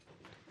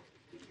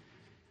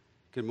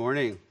Good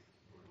morning.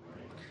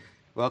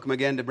 Welcome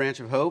again to Branch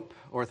of Hope,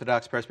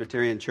 Orthodox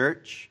Presbyterian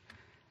Church.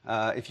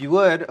 If you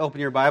would, open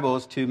your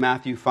Bibles to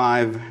Matthew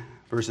 5,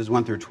 verses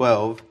 1 through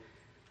 12.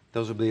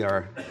 Those will be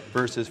our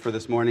verses for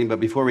this morning. But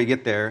before we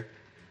get there,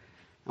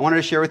 I wanted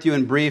to share with you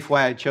in brief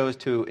why I chose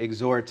to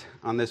exhort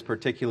on this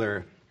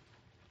particular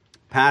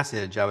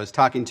passage. I was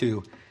talking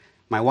to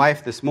my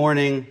wife this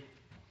morning,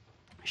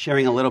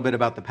 sharing a little bit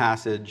about the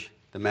passage,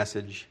 the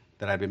message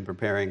that I've been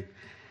preparing.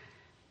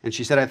 And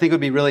she said, I think it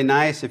would be really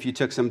nice if you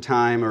took some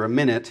time, or a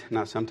minute,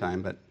 not some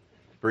time, but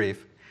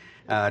brief,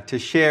 to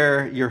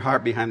share your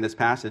heart behind this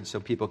passage so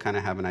people kind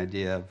of have an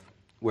idea of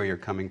where you're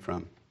coming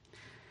from.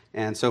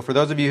 And so for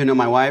those of you who know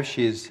my wife,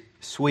 she's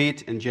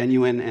sweet and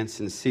genuine and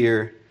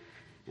sincere.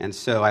 And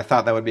so I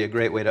thought that would be a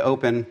great way to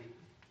open.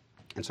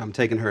 And so I'm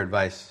taking her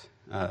advice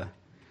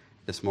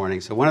this morning.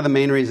 So one of the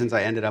main reasons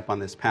I ended up on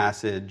this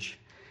passage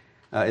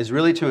is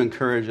really to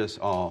encourage us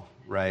all,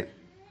 right?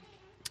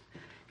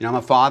 You know,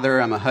 I'm a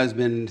father, I'm a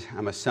husband,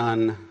 I'm a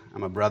son,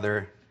 I'm a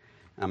brother,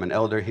 I'm an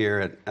elder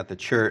here at the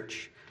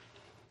church.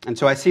 And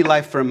so I see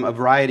life from a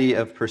variety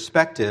of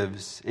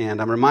perspectives,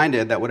 and I'm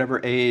reminded that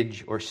whatever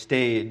age or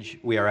stage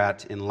we are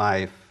at in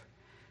life,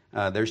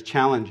 there's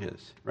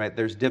challenges, right?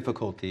 There's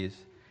difficulties,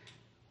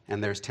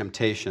 and there's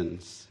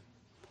temptations.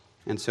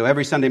 And so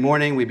every Sunday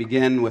morning we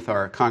begin with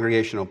our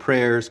congregational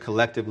prayers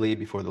collectively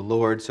before the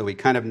Lord, so we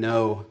kind of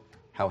know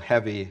how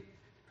heavy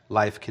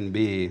life can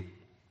be.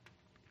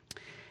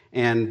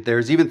 And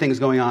there's even things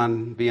going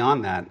on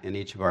beyond that in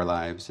each of our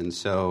lives. And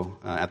so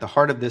at the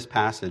heart of this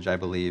passage, I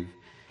believe,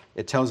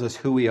 it tells us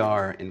who we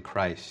are in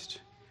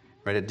Christ.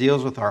 Right? It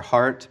deals with our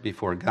heart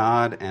before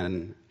God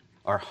and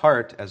our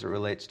heart as it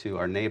relates to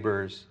our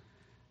neighbors,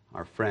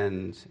 our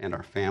friends, and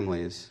our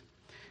families.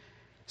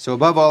 So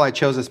above all, I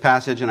chose this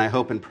passage, and I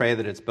hope and pray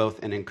that it's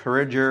both an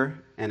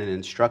encourager and an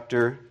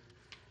instructor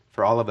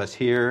for all of us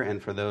here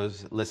and for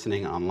those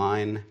listening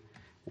online,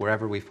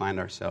 wherever we find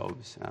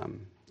ourselves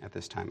at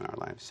this time in our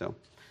lives. So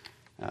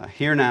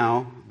hear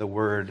now the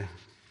word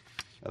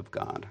of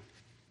God.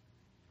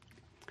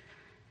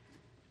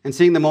 And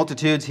seeing the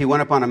multitudes, he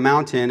went up on a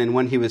mountain, and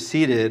when he was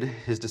seated,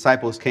 his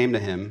disciples came to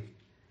him.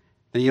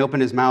 Then he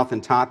opened his mouth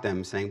and taught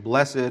them, saying,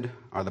 Blessed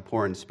are the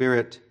poor in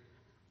spirit,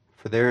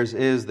 for theirs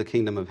is the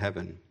kingdom of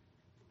heaven.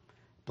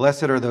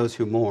 Blessed are those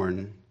who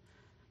mourn,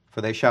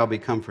 for they shall be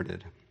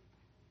comforted.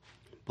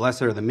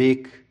 Blessed are the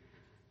meek,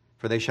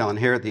 for they shall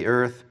inherit the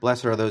earth.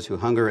 Blessed are those who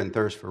hunger and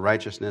thirst for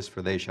righteousness,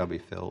 for they shall be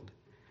filled.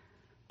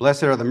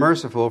 Blessed are the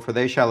merciful, for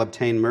they shall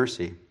obtain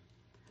mercy.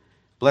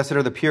 Blessed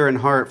are the pure in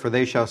heart, for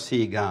they shall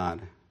see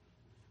God.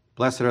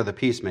 Blessed are the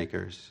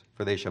peacemakers,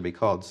 for they shall be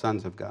called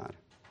sons of God.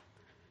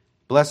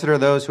 Blessed are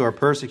those who are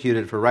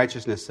persecuted for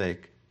righteousness'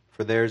 sake,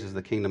 for theirs is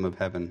the kingdom of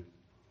heaven.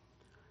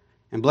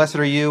 And blessed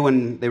are you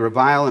when they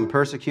revile and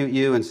persecute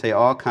you and say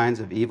all kinds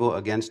of evil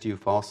against you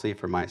falsely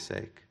for my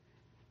sake.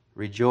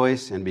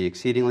 Rejoice and be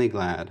exceedingly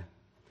glad,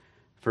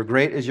 for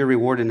great is your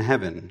reward in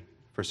heaven,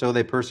 for so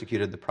they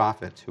persecuted the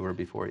prophets who were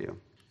before you.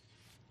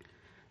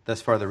 Thus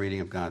far the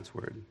reading of God's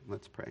word.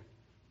 Let's pray.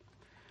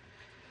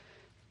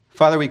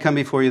 Father, we come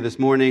before you this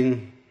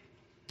morning,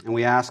 and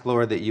we ask,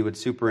 Lord, that you would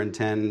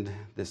superintend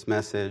this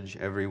message.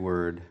 Every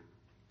word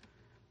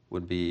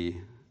would be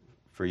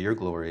for your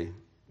glory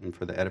and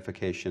for the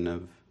edification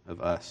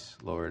of us,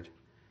 Lord,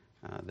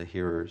 the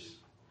hearers.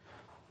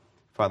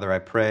 Father, I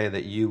pray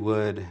that you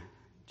would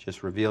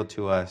just reveal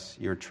to us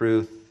your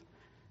truth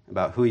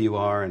about who you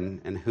are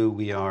and who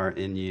we are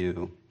in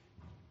you.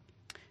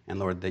 And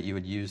Lord, that you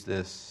would use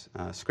this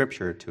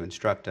scripture to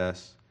instruct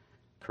us,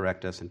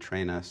 correct us, and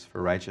train us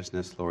for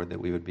righteousness, Lord, that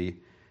we would be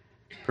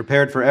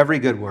prepared for every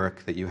good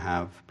work that you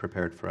have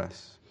prepared for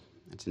us.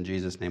 It's in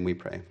Jesus' name we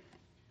pray.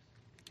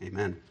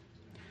 Amen.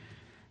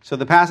 So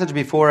the passage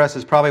before us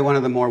is probably one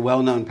of the more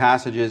well-known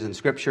passages in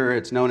Scripture.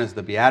 It's known as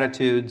the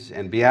Beatitudes,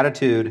 and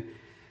beatitude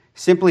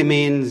simply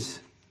means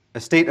a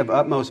state of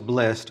utmost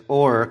bliss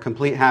or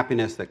complete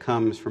happiness that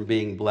comes from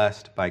being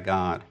blessed by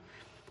God.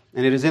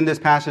 And it is in this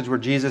passage where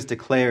Jesus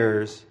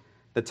declares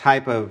the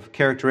type of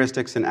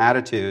characteristics and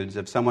attitudes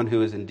of someone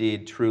who is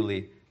indeed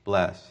truly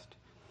blessed.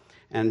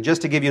 And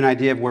just to give you an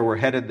idea of where we're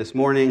headed this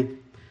morning,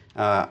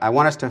 I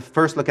want us to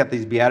first look at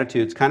these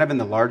Beatitudes kind of in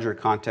the larger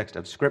context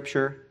of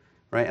Scripture,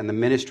 right, and the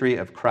ministry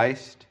of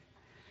Christ.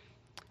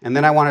 And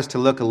then I want us to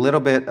look a little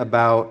bit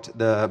about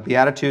the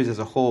Beatitudes as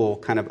a whole,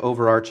 kind of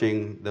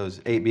overarching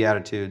those 8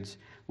 Beatitudes,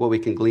 what we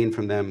can glean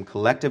from them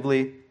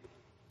collectively.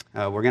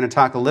 We're going to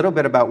talk a little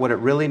bit about what it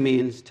really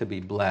means to be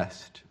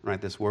blessed,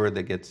 right, this word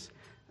that gets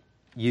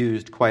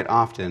used quite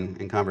often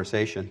in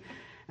conversation.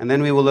 And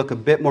then we will look a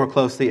bit more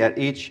closely at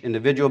each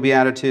individual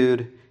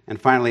Beatitude,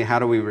 and finally, how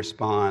do we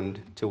respond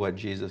to what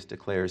Jesus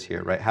declares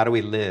here, right? How do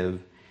we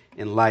live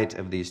in light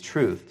of these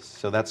truths?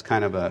 So that's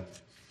kind of a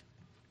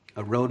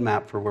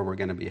roadmap for where we're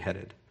going to be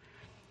headed.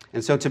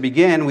 And so to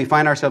begin, we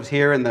find ourselves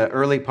here in the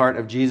early part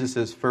of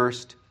Jesus'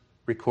 first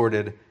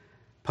recorded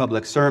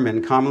public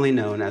sermon, commonly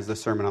known as the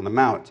Sermon on the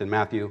Mount, in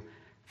Matthew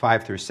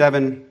 5 through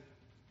 7.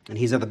 And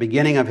he's at the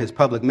beginning of his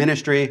public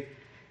ministry,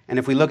 And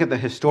if we look at the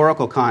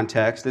historical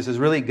context, this is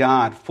really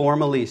God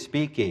formally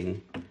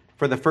speaking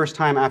for the first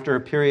time after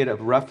a period of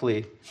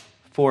roughly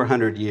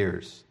 400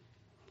 years.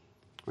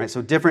 Right,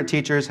 so different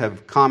teachers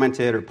have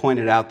commented or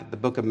pointed out that the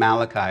book of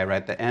Malachi,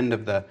 right, the end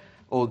of the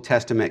Old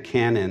Testament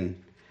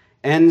canon,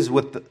 ends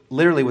with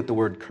literally with the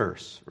word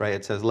curse. Right?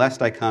 It says,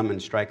 "Lest I come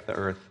and strike the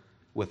earth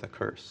with a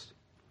curse."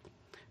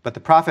 But the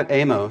prophet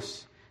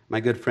Amos, my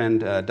good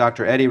friend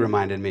Dr. Eddie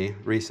reminded me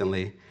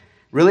recently,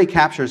 really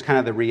captures kind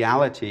of the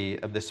reality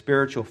of the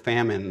spiritual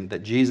famine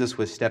that Jesus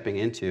was stepping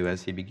into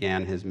as he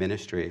began his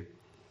ministry.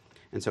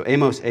 And so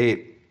Amos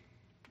 8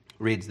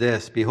 reads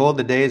this, "Behold,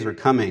 the days are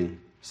coming,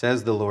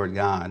 says the Lord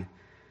God,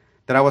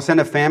 that I will send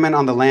a famine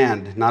on the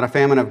land, not a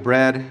famine of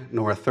bread,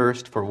 nor a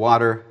thirst for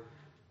water,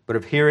 but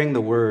of hearing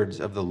the words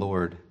of the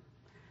Lord.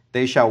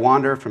 They shall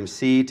wander from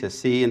sea to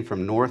sea and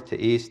from north to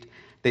east.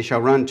 They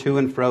shall run to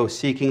and fro,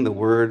 seeking the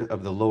word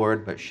of the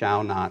Lord, but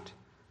shall not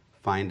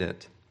find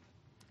it."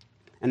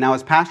 And now,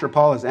 as Pastor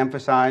Paul has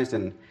emphasized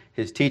in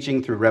his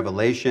teaching through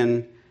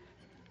Revelation,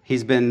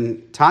 he's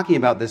been talking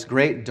about this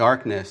great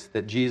darkness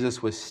that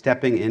Jesus was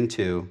stepping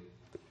into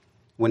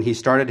when he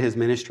started his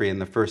ministry in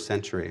the first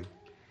century.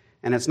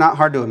 And it's not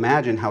hard to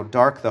imagine how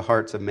dark the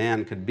hearts of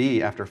man could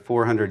be after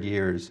 400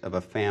 years of a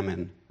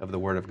famine of the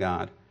Word of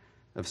God,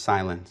 of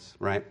silence,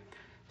 right?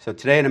 So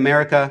today in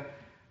America,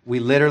 we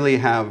literally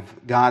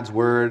have God's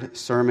Word,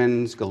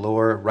 sermons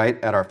galore right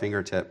at our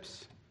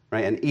fingertips,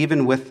 right? And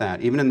even with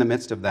that, even in the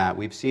midst of that,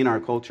 we've seen our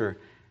culture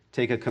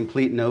take a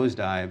complete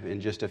nosedive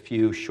in just a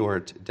few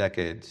short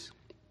decades.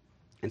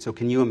 And so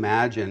can you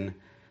imagine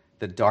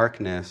the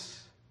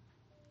darkness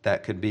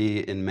that could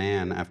be in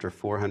man after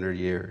 400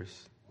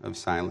 years of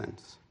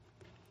silence?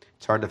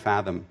 It's hard to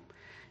fathom.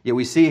 Yet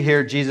we see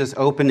here Jesus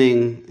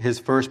opening his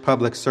first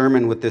public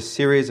sermon with this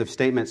series of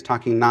statements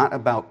talking not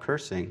about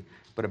cursing,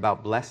 but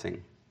about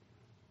blessing.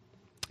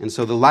 And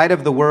so the light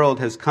of the world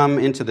has come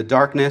into the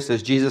darkness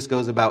as Jesus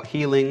goes about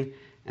healing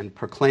and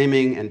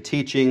proclaiming and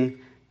teaching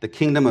the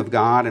kingdom of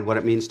God and what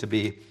it means to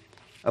be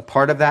a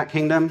part of that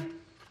kingdom.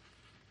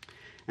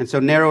 And so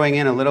narrowing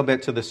in a little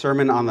bit to the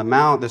Sermon on the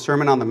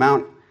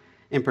Mount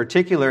in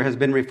particular has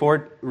been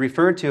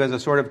referred to as a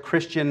sort of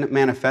Christian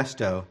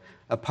manifesto,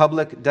 a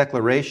public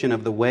declaration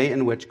of the way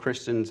in which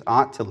Christians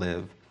ought to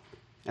live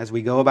as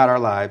we go about our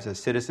lives as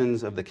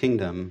citizens of the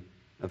kingdom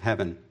of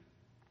heaven.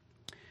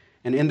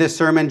 And in this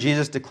sermon,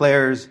 Jesus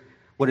declares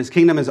what his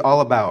kingdom is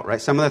all about,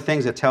 right? Some of the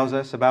things it tells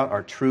us about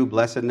are true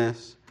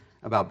blessedness,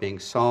 about being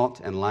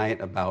salt and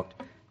light, about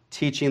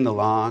teaching the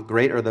law.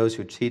 Great are those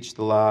who teach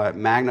the law. It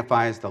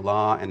magnifies the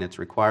law and its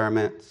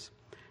requirements.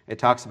 It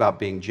talks about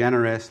being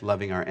generous,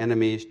 loving our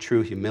enemies,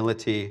 true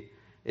humility.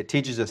 It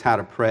teaches us how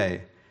to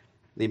pray,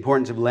 the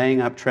importance of laying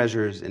up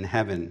treasures in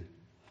heaven,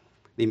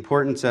 the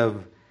importance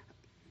of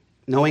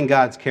knowing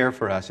God's care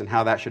for us and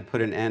how that should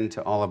put an end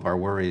to all of our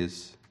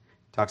worries.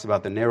 It talks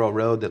about the narrow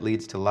road that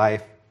leads to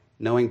life,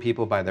 knowing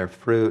people by their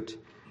fruit,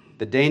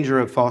 the danger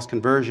of false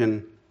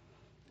conversion,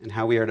 and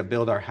how we are to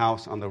build our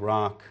house on the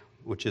rock,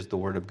 which is the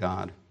Word of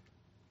God.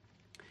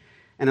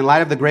 And in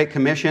light of the Great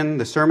Commission,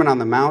 the Sermon on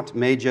the Mount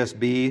may just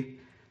be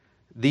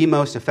the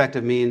most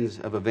effective means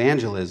of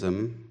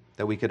evangelism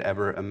that we could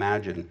ever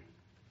imagine.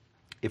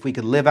 If we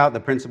could live out the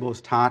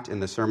principles taught in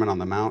the Sermon on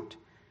the Mount,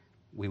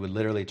 we would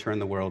literally turn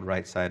the world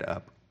right side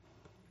up.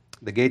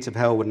 The gates of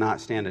hell would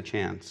not stand a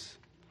chance.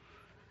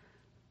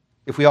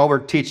 If we all were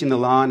teaching the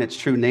law in its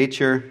true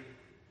nature,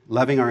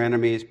 loving our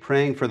enemies,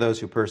 praying for those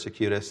who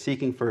persecute us,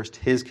 seeking first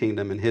his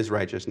kingdom and his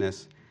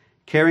righteousness,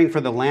 caring for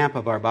the lamp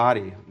of our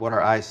body, what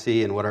our eyes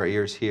see and what our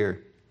ears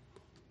hear.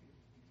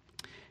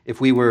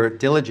 If we were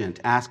diligent,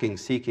 asking,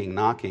 seeking,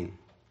 knocking,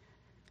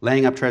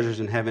 laying up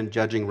treasures in heaven,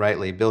 judging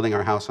rightly, building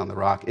our house on the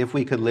rock, if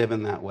we could live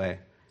in that way,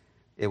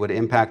 it would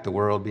impact the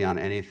world beyond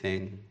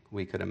anything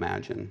we could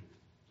imagine.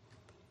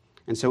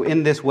 And so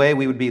in this way,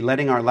 we would be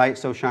letting our light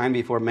so shine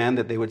before men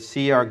that they would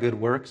see our good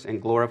works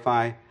and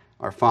glorify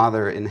our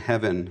Father in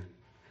heaven.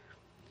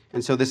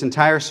 And so this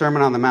entire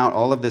Sermon on the Mount,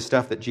 all of this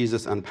stuff that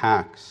Jesus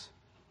unpacks,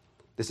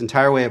 this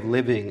entire way of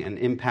living and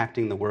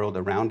impacting the world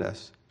around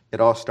us, it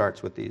all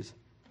starts with these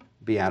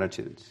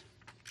Beatitudes.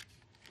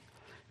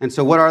 And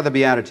so what are the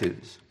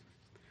Beatitudes?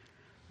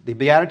 The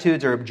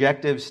Beatitudes are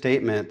objective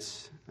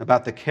statements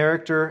about the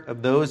character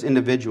of those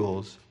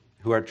individuals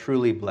who are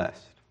truly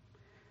blessed.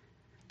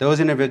 Those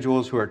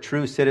individuals who are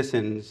true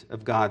citizens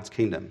of God's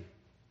kingdom.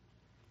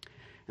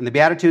 And the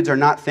Beatitudes are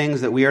not things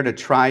that we are to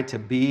try to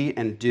be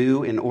and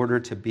do in order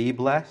to be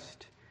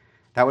blessed.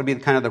 That would be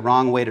kind of the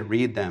wrong way to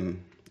read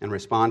them and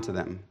respond to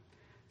them.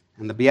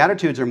 And the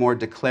Beatitudes are more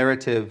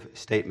declarative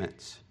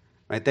statements,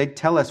 right? They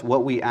tell us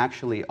what we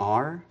actually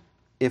are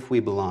if we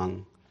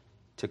belong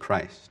to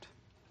Christ.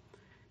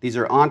 These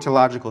are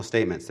ontological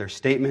statements. They're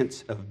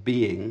statements of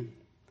being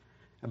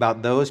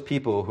about those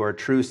people who are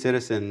true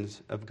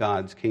citizens of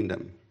God's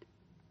kingdom.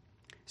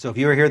 So if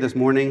you are here this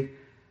morning,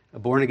 a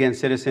born-again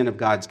citizen of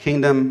God's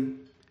kingdom,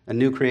 a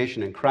new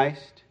creation in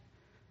Christ,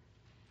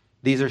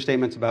 these are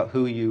statements about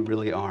who you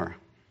really are.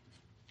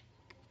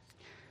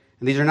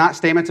 And these are not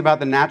statements about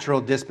the natural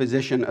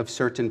disposition of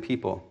certain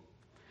people.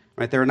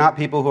 Right? There are not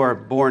people who are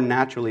born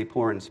naturally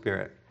poor in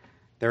spirit.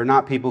 There are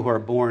not people who are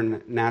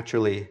born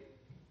naturally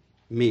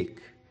meek.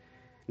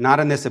 Not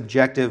in this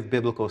objective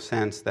biblical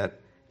sense that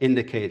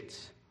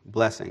indicates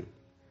blessing.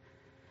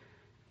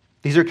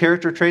 These are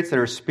character traits that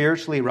are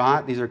spiritually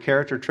wrought. These are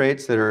character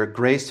traits that are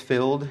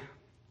grace-filled,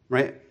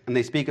 right? And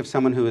they speak of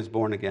someone who is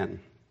born again,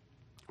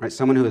 right?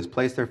 Someone who has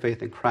placed their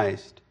faith in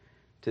Christ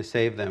to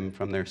save them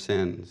from their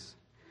sins.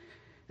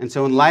 And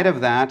so in light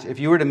of that, if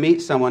you were to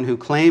meet someone who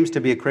claims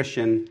to be a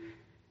Christian,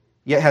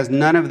 yet has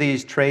none of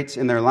these traits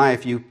in their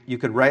life, you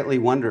could rightly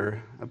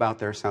wonder about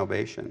their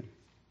salvation.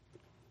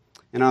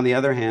 And on the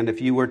other hand,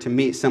 if you were to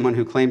meet someone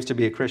who claims to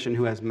be a Christian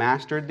who has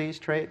mastered these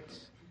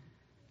traits,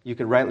 you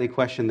could rightly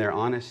question their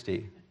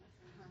honesty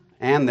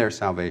and their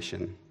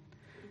salvation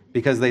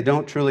because they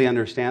don't truly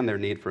understand their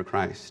need for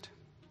Christ.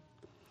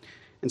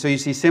 And so you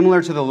see,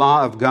 similar to the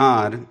law of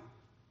God,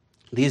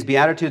 these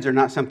Beatitudes are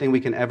not something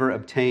we can ever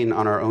obtain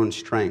on our own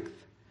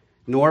strength,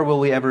 nor will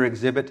we ever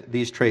exhibit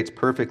these traits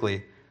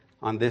perfectly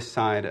on this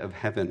side of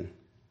heaven.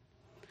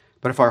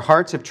 But if our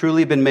hearts have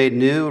truly been made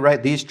new,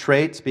 right, these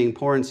traits, being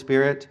poor in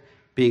spirit,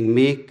 being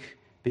meek,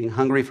 being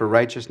hungry for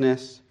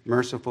righteousness,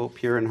 merciful,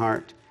 pure in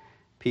heart,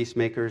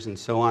 peacemakers, and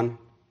so on,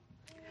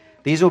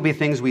 these will be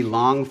things we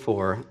long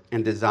for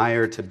and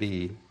desire to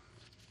be,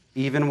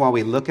 even while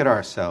we look at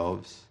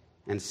ourselves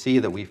and see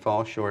that we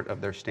fall short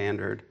of their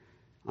standard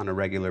on a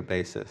regular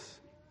basis.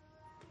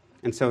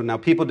 And so now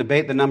people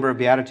debate the number of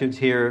Beatitudes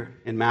here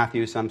in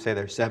Matthew. Some say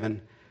there's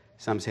 7,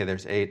 some say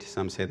there's 8,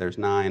 some say there's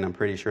 9. I'm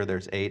pretty sure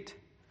there's 8.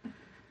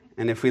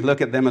 And if we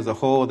look at them as a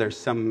whole, there's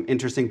some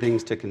interesting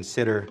things to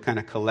consider kind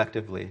of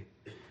collectively.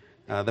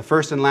 The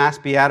first and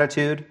last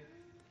Beatitude,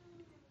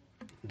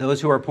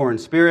 those who are poor in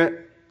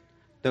spirit,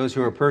 those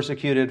who are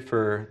persecuted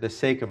for the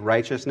sake of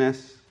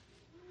righteousness.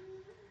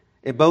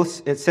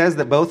 It says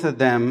that both of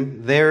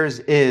them, theirs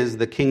is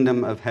the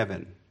kingdom of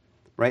heaven,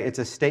 right? It's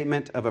a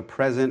statement of a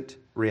present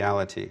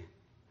reality.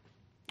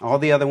 All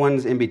the other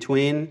ones in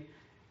between,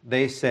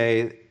 they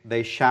say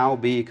they shall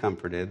be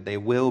comforted, they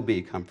will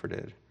be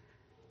comforted,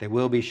 they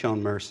will be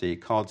shown mercy,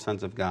 called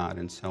sons of God,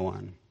 and so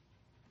on.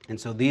 And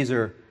so these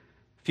are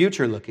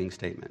future-looking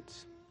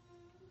statements.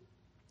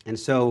 And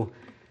so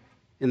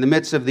in the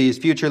midst of these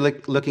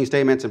future-looking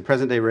statements and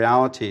present-day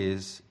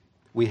realities,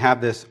 we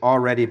have this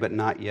already but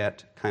not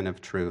yet kind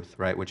of truth,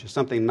 right? Which is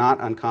something not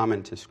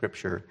uncommon to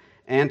Scripture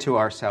and to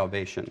our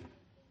salvation.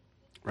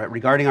 Right?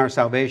 Regarding our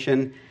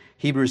salvation,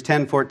 Hebrews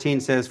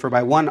 10:14 says, "For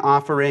by one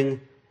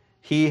offering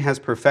he has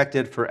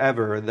perfected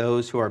forever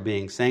those who are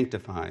being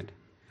sanctified."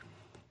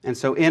 And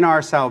so in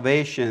our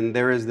salvation,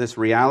 there is this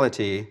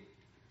reality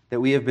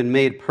that we have been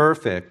made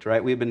perfect,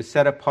 right? We've been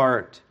set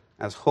apart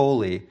as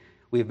holy.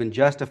 We have been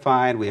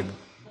justified. We have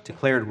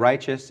declared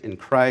righteous in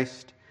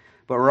Christ.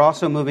 But we're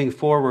also moving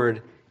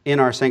forward in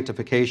our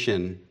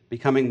sanctification,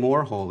 becoming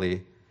more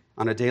holy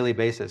on a daily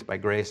basis by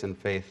grace and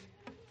faith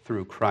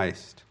through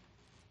Christ.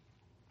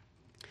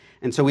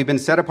 And so we've been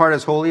set apart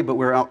as holy, but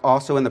we're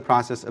also in the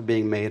process of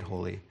being made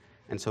holy.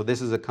 And so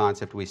this is a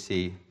concept we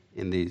see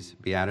in these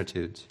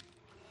Beatitudes.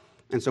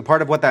 And so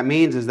part of what that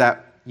means is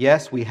that,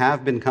 yes, we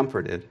have been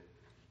comforted,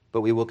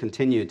 but we will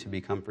continue to be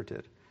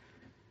comforted,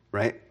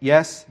 right?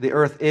 Yes, the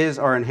earth is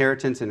our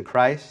inheritance in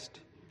Christ.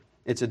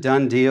 It's a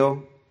done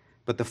deal,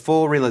 but the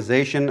full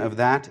realization of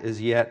that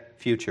is yet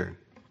future.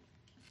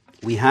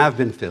 We have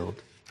been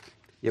filled,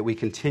 yet we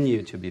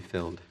continue to be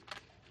filled.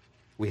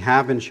 We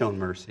have been shown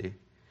mercy,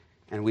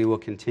 and we will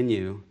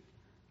continue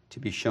to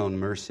be shown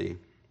mercy.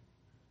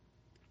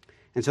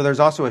 And so there's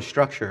also a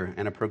structure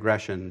and a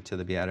progression to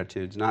the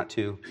Beatitudes, not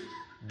too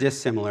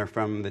dissimilar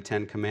from the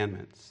Ten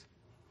Commandments.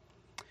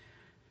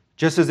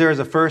 Just as there is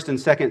a first and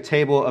second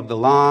table of the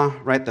law,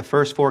 right? The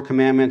first 4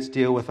 commandments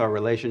deal with our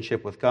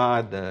relationship with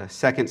God. The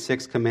second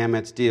 6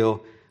 commandments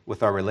deal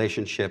with our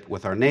relationship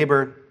with our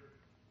neighbor.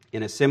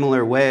 In a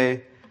similar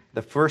way,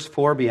 the first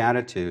 4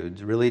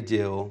 Beatitudes really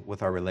deal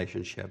with our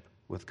relationship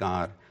with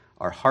God,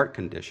 our heart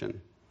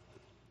condition,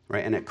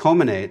 right? And it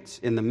culminates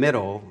in the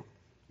middle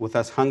with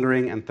us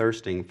hungering and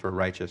thirsting for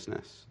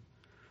righteousness.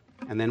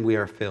 And then we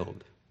are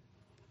filled.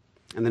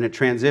 And then it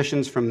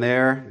transitions from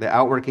there. The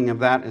outworking of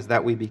that is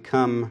that we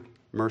become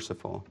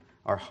merciful.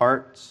 Our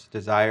hearts'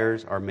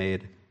 desires are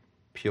made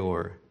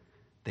pure.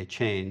 They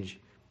change.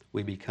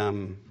 We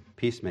become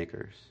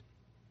peacemakers.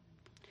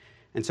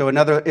 And so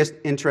another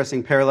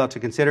interesting parallel to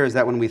consider is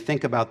that when we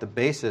think about the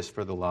basis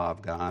for the law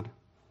of God,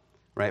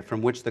 right,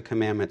 from which the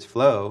commandments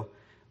flow,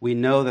 we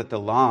know that the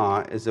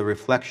law is a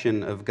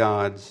reflection of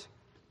God's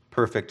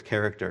perfect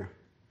character,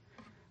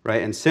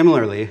 right? And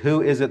similarly,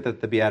 who is it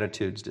that the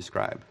Beatitudes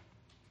describe?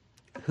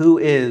 Who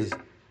is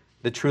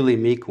the truly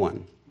meek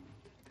one?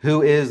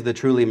 Who is the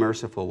truly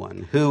merciful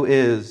one? Who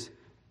is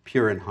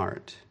pure in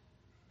heart?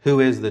 Who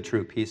is the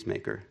true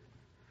peacemaker?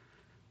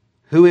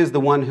 Who is the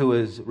one who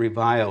is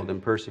reviled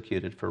and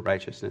persecuted for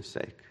righteousness'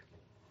 sake?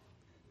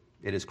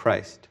 It is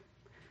Christ.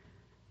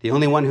 The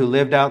only one who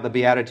lived out the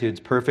Beatitudes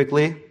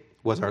perfectly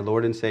was our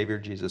Lord and Savior,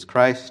 Jesus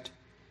Christ.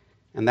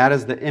 And that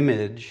is the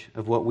image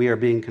of what we are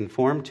being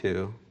conformed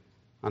to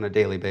on a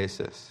daily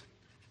basis.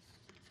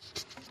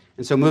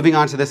 And so moving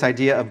on to this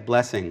idea of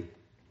blessing,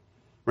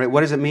 right?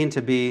 What does it mean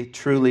to be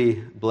truly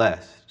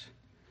blessed?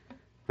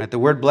 Right? The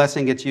word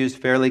blessing gets used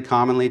fairly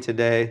commonly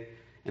today,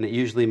 and it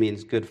usually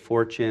means good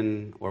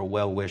fortune or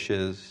well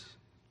wishes.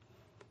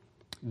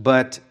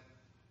 But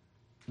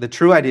the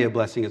true idea of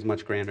blessing is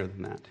much grander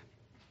than that.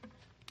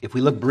 If we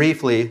look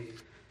briefly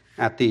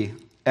at the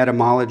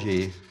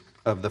etymology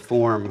of the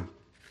form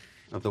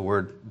of the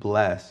word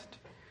blessed,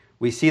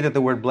 we see that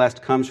the word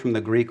blessed comes from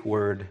the Greek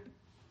word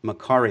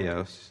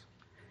makarios.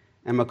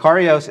 And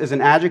makarios is an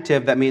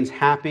adjective that means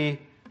happy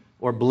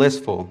or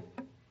blissful.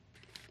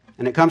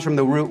 And it comes from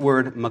the root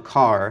word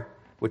makar,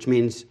 which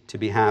means to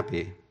be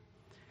happy.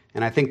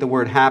 And I think the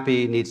word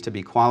happy needs to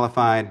be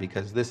qualified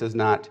because this is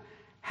not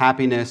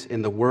happiness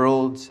in the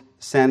world's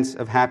sense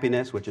of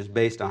happiness, which is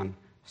based on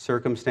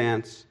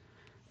circumstance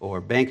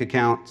or bank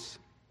accounts,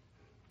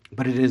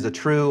 but it is a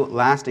true,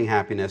 lasting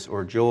happiness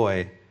or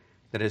joy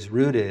that is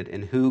rooted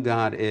in who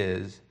God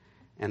is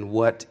and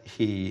what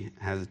He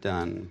has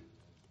done.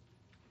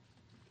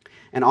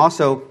 And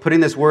also, putting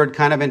this word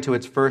kind of into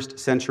its first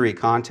century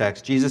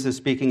context, Jesus is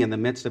speaking in the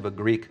midst of a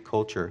Greek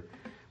culture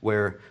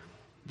where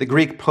the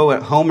Greek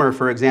poet Homer,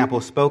 for example,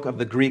 spoke of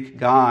the Greek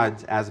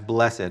gods as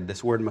blessed,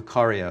 this word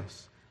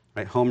makarios,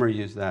 right? Homer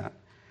used that.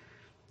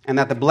 And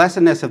that the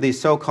blessedness of these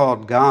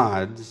so-called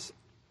gods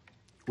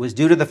was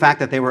due to the fact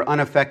that they were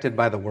unaffected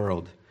by the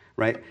world,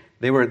 right?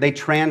 They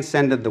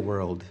transcended the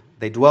world.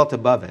 They dwelt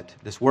above it,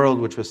 this world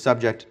which was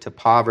subject to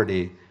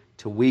poverty,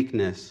 to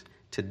weakness,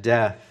 to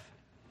death,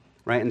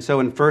 right? And so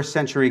in first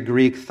century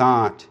Greek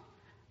thought,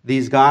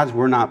 these gods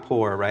were not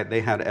poor, right? They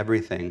had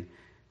everything.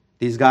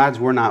 These gods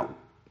were not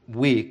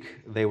weak,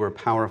 they were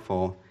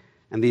powerful.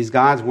 And these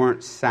gods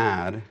weren't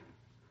sad,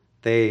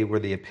 they were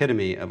the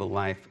epitome of a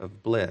life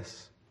of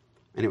bliss.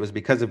 And it was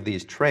because of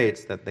these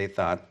traits that they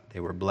thought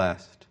they were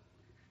blessed.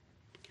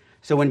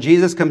 So when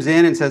Jesus comes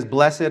in and says,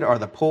 "Blessed are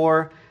the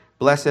poor,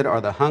 blessed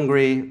are the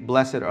hungry,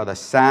 blessed are the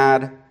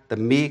sad, the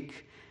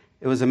meek,"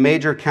 it was a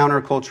major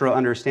countercultural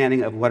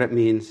understanding of what it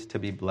means to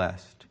be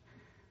blessed.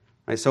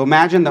 Right? So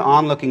imagine the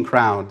onlooking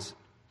crowds.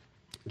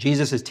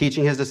 Jesus is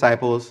teaching his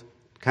disciples,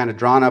 kind of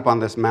drawn up on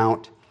this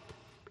mount.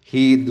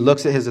 He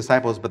looks at his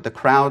disciples, but the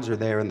crowds are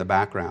there in the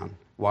background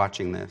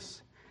watching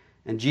this.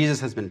 And Jesus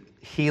has been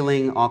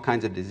healing all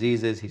kinds of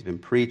diseases. He's been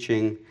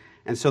preaching.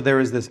 And so there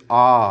is this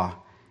awe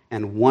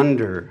and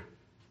wonder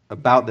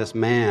about this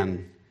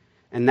man.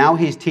 And now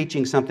he's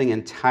teaching something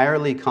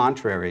entirely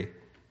contrary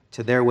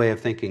to their way of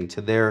thinking,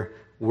 to their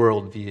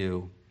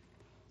worldview.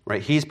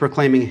 Right? He's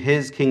proclaiming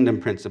his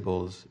kingdom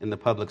principles in the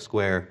public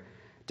square,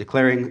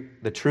 declaring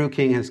the true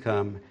king has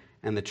come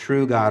and the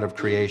true God of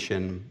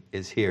creation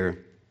is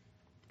here.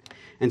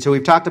 And so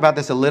we've talked about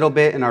this a little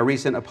bit in our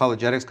recent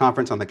apologetics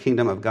conference on the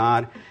kingdom of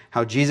God,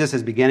 how Jesus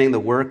is beginning the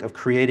work of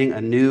creating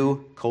a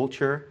new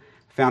culture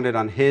founded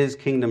on his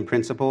kingdom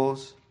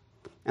principles.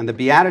 And the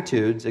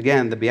Beatitudes,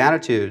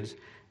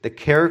 the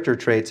character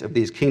traits of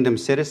these kingdom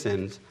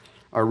citizens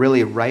are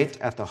really right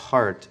at the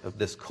heart of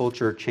this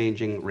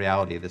culture-changing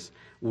reality, this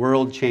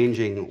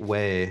world-changing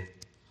way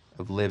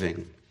of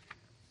living.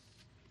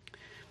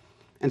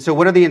 And so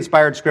what do the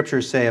inspired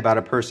scriptures say about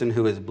a person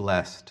who is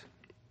blessed?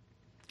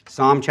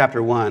 Psalm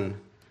chapter 1,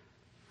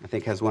 I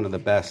think, has one of the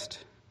best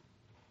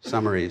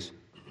summaries.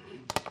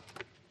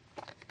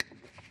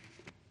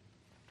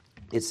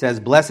 It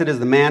says, "Blessed is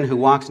the man who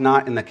walks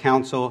not in the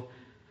counsel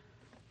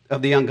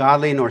of the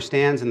ungodly, nor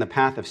stands in the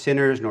path of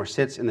sinners, nor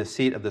sits in the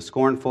seat of the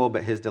scornful,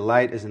 but his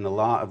delight is in the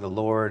law of the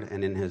Lord,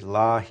 and in his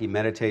law he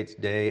meditates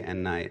day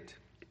and night.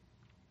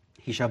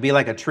 He shall be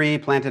like a tree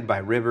planted by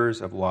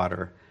rivers of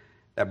water,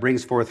 that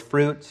brings forth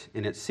fruit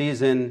in its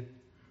season,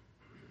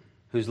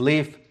 whose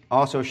leaf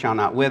also shall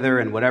not wither,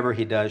 and whatever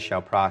he does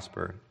shall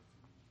prosper.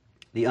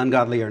 The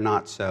ungodly are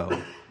not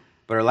so,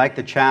 but are like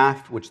the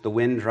chaff which the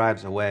wind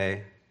drives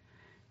away.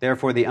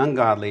 Therefore the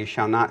ungodly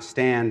shall not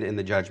stand in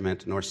the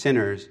judgment, nor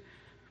sinners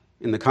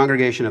in the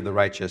congregation of the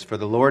righteous. For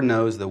the Lord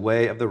knows the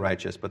way of the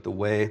righteous, but the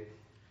way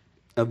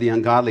of the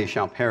ungodly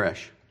shall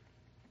perish."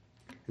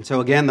 And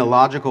so again, the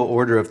logical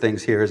order of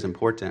things here is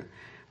important,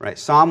 right?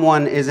 Psalm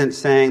 1 isn't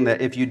saying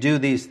that if you do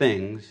these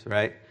things,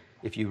 right,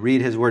 if you read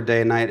his word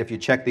day and night, if you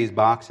check these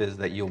boxes,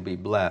 that you'll be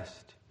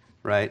blessed,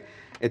 right?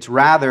 It's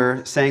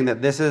rather saying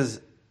that this is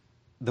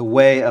the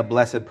way a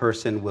blessed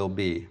person will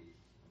be,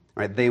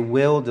 right? They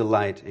will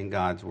delight in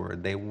God's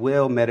word. They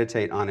will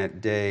meditate on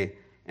it day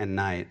and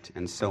night,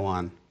 and so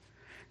on.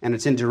 And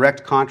it's in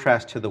direct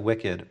contrast to the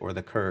wicked or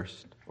the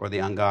cursed or the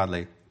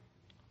ungodly,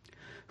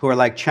 who are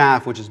like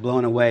chaff which is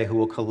blown away, who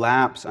will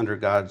collapse under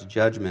God's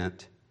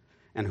judgment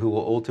and who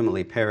will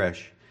ultimately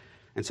perish.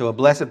 And so a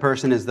blessed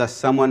person is thus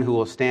someone who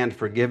will stand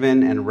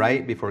forgiven and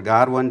right before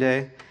God one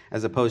day,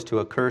 as opposed to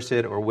a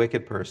cursed or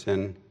wicked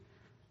person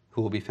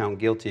who will be found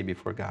guilty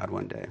before God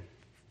one day.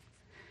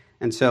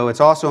 And so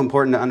it's also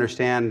important to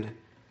understand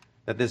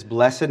that this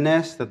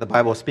blessedness that the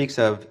Bible speaks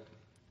of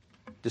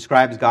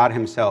describes God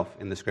himself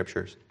in the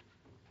scriptures.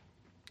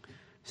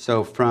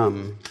 So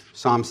from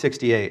Psalm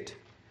 68,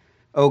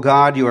 "O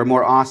God, you are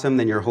more awesome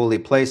than your holy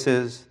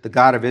places. The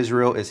God of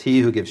Israel is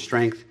he who gives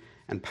strength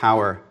and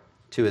power.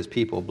 to his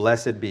people.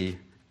 Blessed be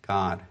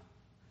God.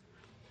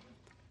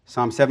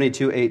 Psalm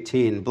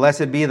 72:18,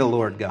 blessed be the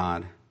Lord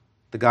God,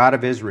 the God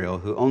of Israel,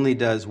 who only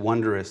does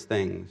wondrous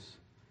things.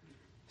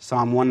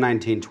 Psalm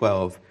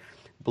 119:12,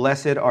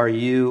 blessed are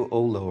you, O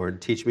Lord,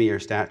 teach me your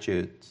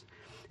statutes.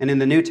 And in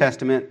the New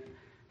Testament,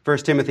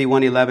 1 Timothy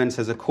 1:11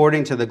 says,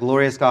 according to the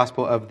glorious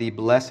gospel of the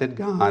blessed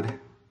God,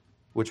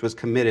 which was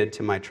committed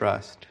to my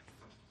trust.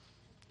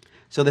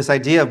 So this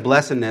idea of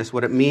blessedness,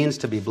 what it means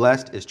to be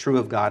blessed, is true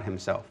of God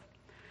himself,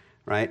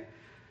 right?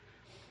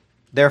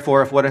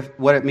 Therefore, if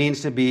what it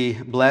means to be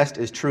blessed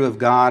is true of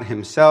God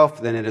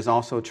himself, then it is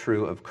also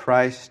true of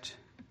Christ.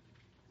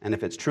 And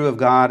if it's true of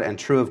God and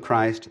true of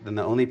Christ, then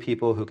the only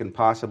people who can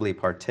possibly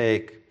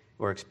partake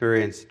or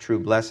experience true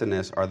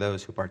blessedness are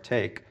those who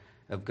partake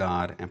of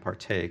God and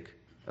partake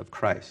of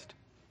Christ.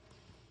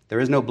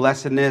 There is no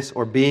blessedness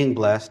or being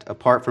blessed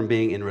apart from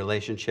being in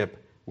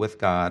relationship with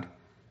God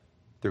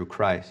through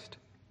Christ.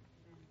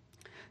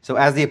 So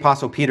as the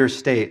Apostle Peter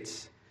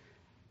states,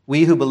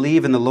 we who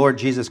believe in the Lord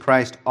Jesus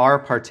Christ are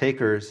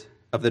partakers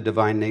of the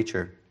divine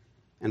nature,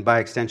 and by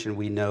extension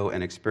we know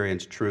and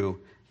experience true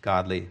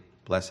godly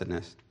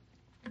blessedness.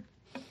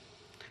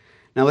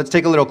 Now let's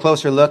take a little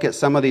closer look at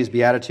some of these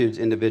Beatitudes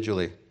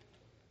individually.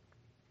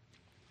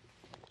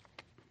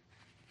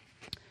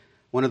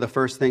 One of the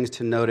first things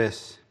to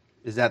notice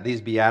is that these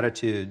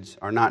Beatitudes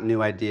are not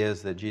new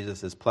ideas that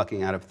Jesus is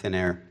plucking out of thin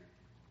air,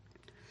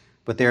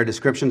 but they are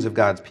descriptions of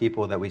God's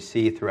people that we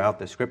see throughout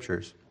the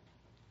Scriptures.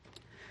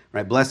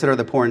 Right? Blessed are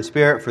the poor in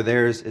spirit, for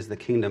theirs is the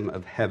kingdom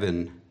of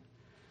heaven.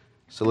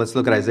 So let's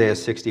look at Isaiah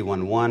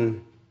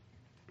 61:1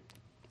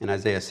 and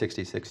Isaiah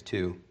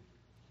 66:2.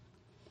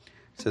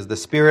 It says, the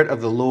Spirit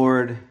of the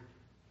Lord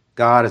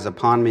God is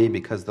upon me,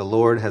 because the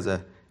Lord has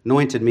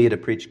anointed me to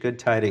preach good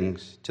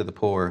tidings to the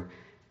poor.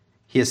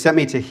 He has sent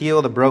me to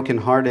heal the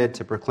brokenhearted,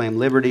 to proclaim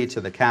liberty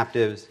to the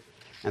captives,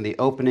 and the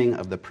opening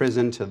of the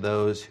prison to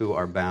those who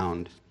are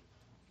bound.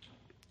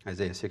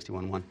 Isaiah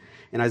 61:1.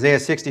 In Isaiah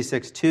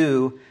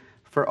 66:2,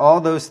 for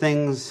all those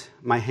things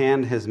my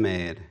hand has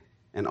made,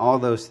 and all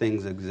those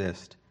things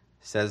exist,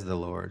 says the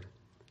Lord.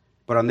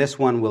 But on this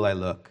one will I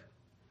look,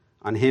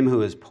 on him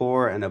who is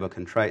poor and of a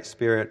contrite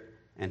spirit,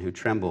 and who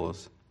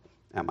trembles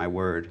at my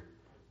word.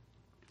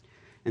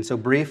 And so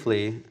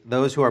briefly,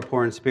 those who are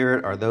poor in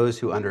spirit are those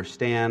who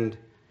understand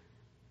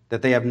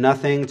that they have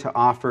nothing to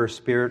offer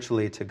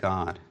spiritually to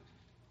God.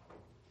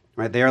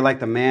 Right? They are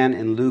like the man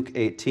in Luke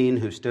 18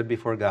 who stood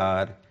before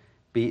God,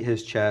 beat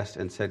his chest,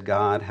 and said,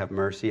 God, have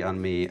mercy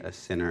on me, a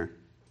sinner.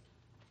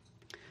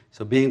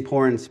 So being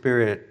poor in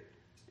spirit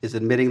is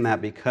admitting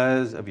that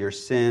because of your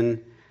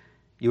sin,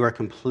 you are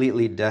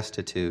completely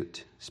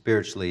destitute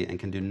spiritually and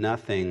can do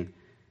nothing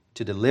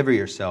to deliver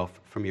yourself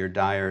from your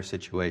dire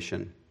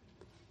situation.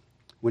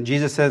 When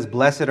Jesus says,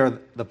 blessed are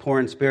the poor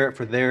in spirit,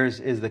 for theirs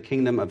is the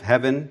kingdom of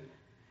heaven,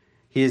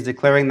 he is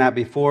declaring that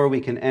before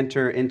we can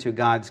enter into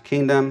God's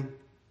kingdom,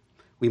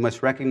 we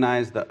must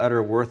recognize the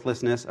utter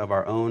worthlessness of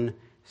our own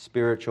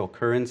spiritual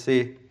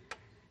currency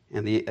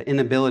and the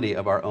inability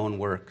of our own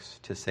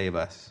works to save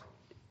us.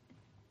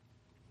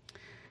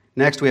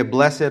 Next, we have,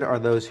 blessed are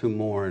those who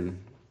mourn,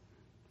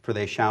 for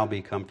they shall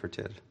be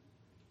comforted.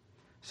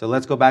 So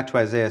let's go back to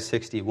Isaiah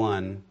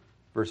 61,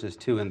 verses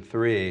 2 and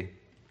 3. It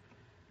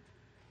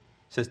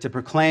says, to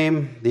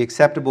proclaim the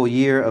acceptable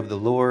year of the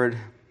Lord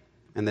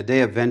and the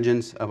day of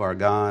vengeance of our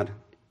God,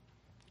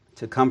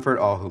 to comfort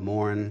all who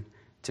mourn,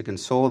 to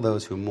console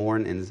those who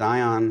mourn in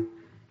Zion,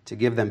 to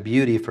give them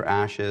beauty for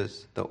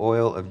ashes, the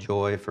oil of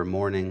joy for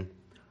mourning,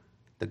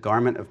 the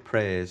garment of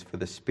praise for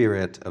the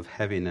spirit of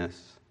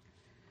heaviness,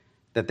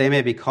 that they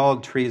may be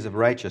called trees of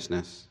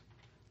righteousness,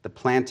 the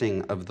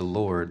planting of the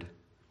Lord,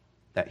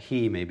 that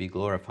he may be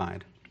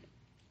glorified.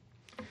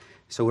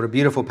 So what a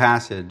beautiful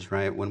passage,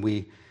 right? When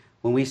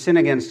we sin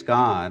against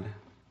God,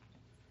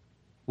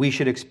 we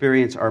should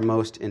experience our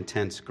most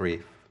intense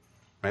grief,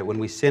 right? When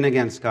we sin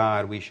against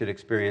God, we should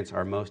experience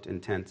our most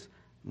intense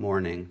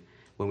mourning.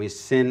 When we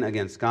sin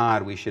against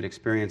God, we should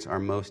experience our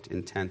most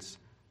intense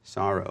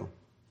sorrow.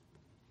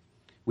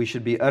 We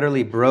should be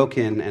utterly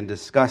broken and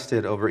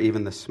disgusted over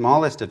even the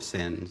smallest of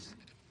sins.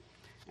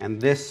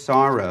 And this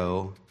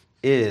sorrow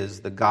is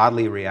the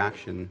godly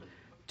reaction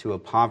to a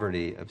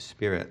poverty of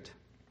spirit.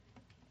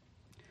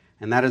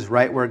 And that is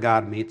right where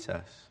God meets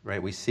us,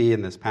 right? We see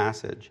in this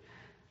passage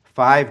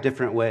 5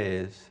 different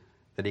ways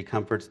that he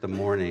comforts the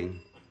mourning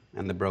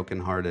and the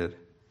brokenhearted,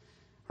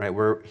 right?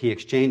 Where he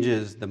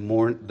exchanges the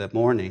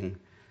mourning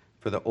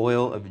for the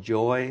oil of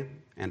joy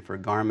and for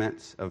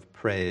garments of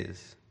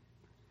praise.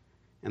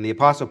 And the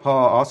Apostle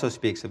Paul also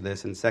speaks of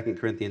this in 2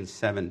 Corinthians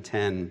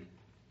 7:10.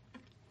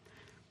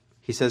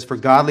 He says, for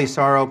godly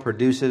sorrow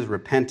produces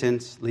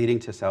repentance leading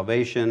to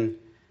salvation,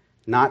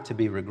 not to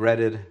be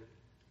regretted,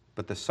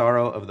 but the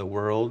sorrow of the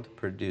world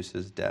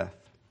produces death.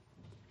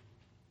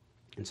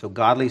 And so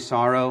godly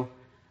sorrow,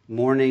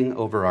 mourning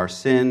over our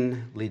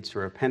sin, leads to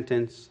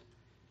repentance,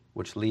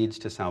 which leads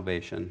to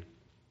salvation.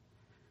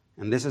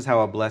 And this is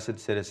how a blessed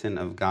citizen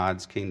of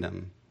God's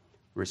kingdom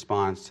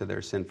responds to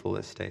their sinful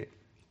estate.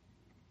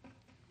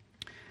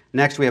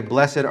 Next, we have,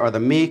 blessed are the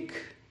meek,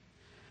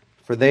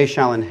 for they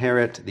shall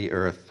inherit the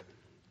earth.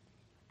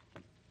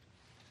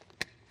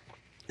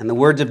 And the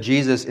words of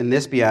Jesus in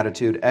this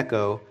beatitude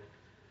echo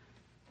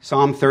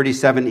Psalm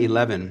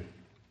 37:11.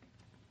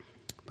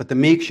 But the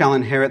meek shall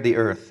inherit the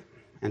earth,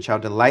 and shall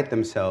delight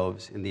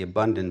themselves in the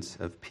abundance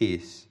of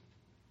peace.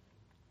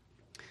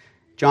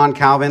 John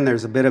Calvin,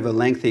 there's a bit of a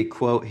lengthy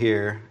quote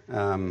here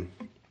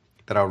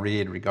that I'll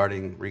read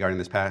regarding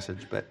this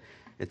passage, but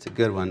it's a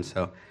good one,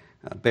 so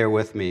bear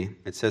with me.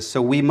 It says,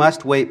 "So we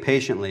must wait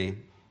patiently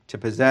to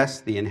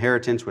possess the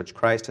inheritance which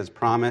Christ has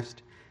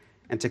promised,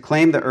 and to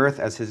claim the earth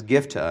as his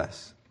gift to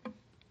us.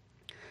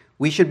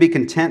 We should be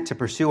content to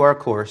pursue our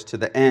course to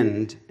the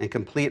end and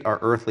complete our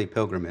earthly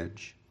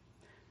pilgrimage.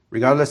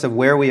 Regardless of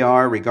where we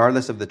are,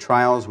 regardless of the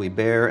trials we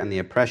bear and the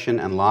oppression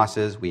and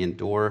losses we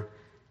endure,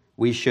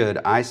 we should,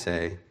 I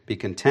say, be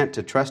content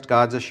to trust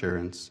God's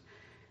assurance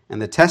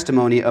and the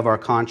testimony of our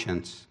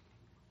conscience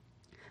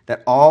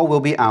that all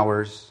will be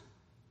ours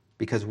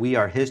because we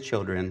are his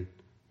children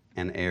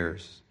and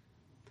heirs.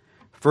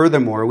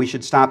 Furthermore, we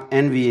should stop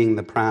envying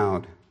the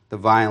proud, the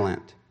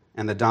violent,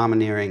 and the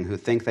domineering who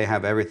think they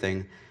have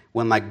everything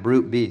when, like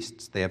brute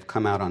beasts, they have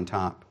come out on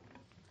top.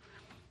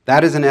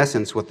 That is in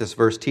essence what this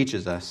verse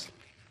teaches us.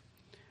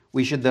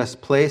 We should thus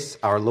place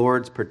our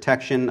Lord's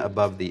protection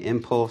above the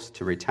impulse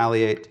to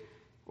retaliate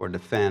or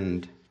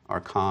defend our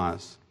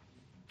cause.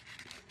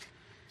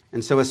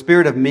 And so a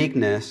spirit of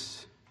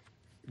meekness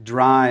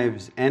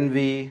drives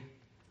envy,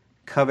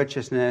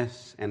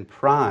 covetousness, and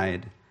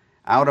pride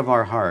out of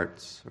our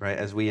hearts, right,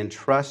 as we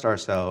entrust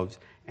ourselves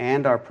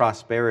and our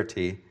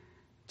prosperity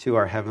to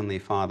our Heavenly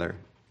Father.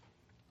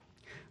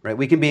 Right?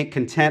 We can be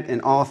content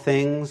in all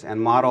things and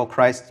model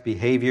Christ's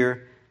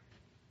behavior,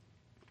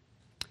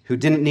 who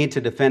didn't need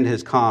to defend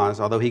his cause,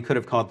 although he could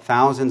have called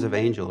thousands of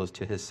angels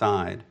to his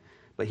side,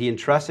 but he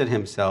entrusted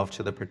himself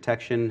to the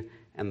protection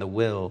and the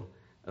will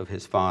of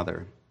his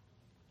Father.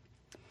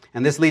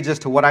 And this leads us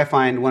to what I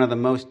find one of the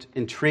most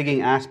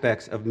intriguing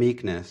aspects of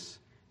meekness,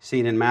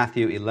 seen in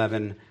Matthew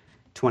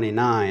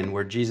 11:29,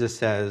 where Jesus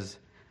says,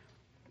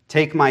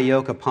 "Take my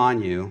yoke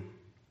upon you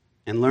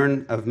and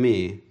learn of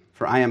me,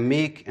 for I am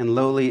meek and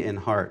lowly in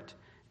heart,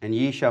 and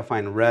ye shall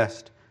find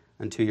rest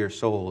unto your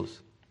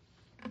souls."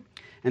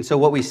 And so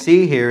what we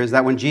see here is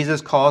that when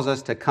Jesus calls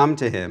us to come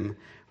to him,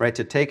 right,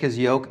 to take his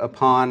yoke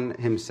upon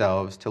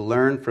himself, to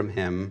learn from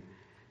him,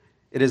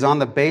 it is on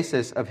the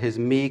basis of his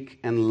meek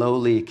and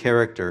lowly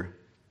character.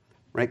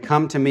 Right?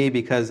 Come to me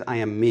because I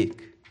am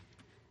meek.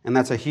 And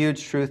that's a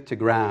huge truth to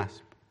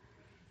grasp,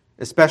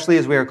 especially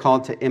as we are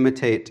called to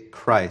imitate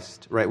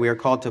Christ. Right? We are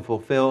called to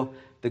fulfill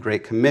the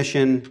Great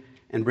Commission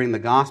and bring the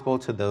gospel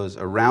to those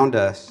around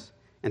us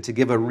and to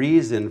give a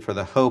reason for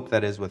the hope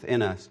that is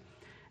within us.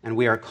 And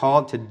we are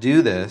called to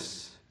do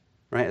this,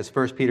 right, as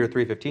 1 Peter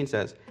 3:15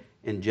 says,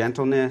 in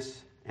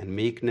gentleness and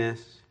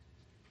meekness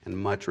and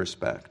much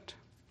respect.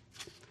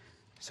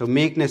 So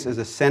meekness is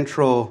a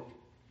central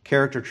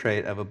character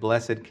trait of a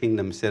blessed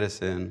kingdom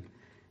citizen,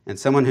 and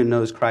someone who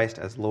knows Christ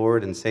as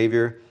Lord and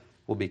Savior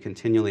will be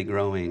continually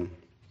growing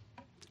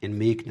in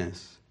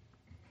meekness.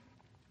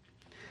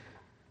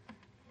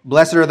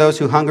 Blessed are those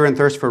who hunger and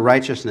thirst for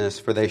righteousness,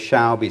 for they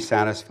shall be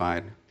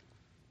satisfied.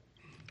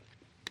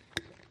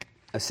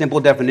 A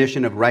simple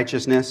definition of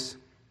righteousness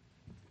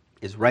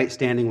is right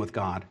standing with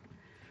God.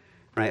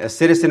 Right? A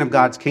citizen of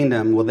God's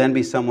kingdom will then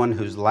be someone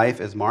whose life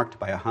is marked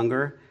by a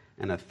hunger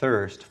and a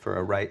thirst for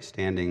a right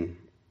standing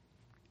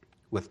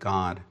with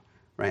God.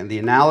 Right? And the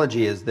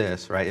analogy is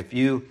this, right? If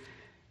you,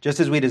 just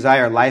as we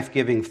desire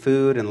life-giving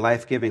food and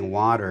life-giving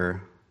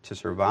water to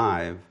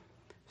survive,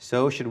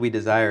 so should we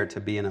desire to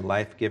be in a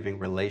life-giving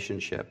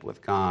relationship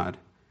with God.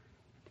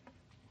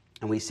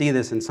 And we see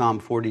this in Psalm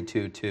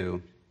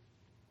 42:2.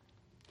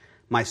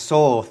 My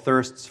soul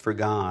thirsts for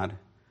God,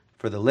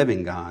 for the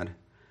living God.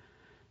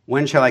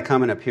 When shall I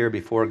come and appear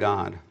before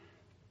God?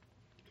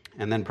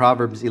 And then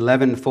Proverbs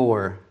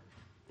 11:4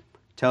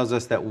 tells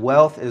us that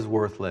wealth is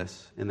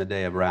worthless in the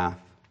day of wrath,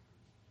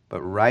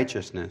 but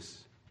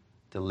righteousness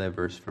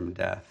delivers from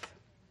death.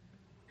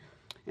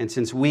 And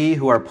since we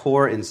who are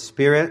poor in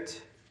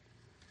spirit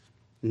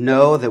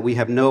know that we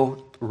have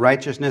no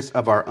righteousness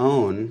of our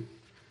own,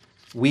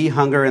 we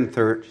hunger and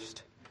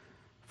thirst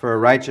for a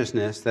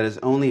righteousness that is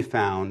only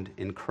found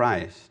in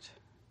Christ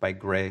by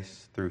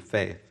grace through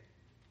faith.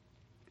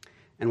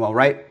 And while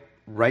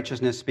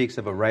righteousness speaks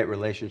of a right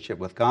relationship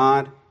with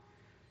God,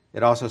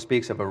 it also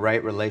speaks of a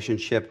right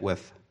relationship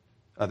with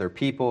other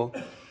people,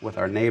 with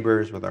our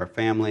neighbors, with our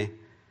family.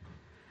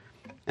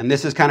 And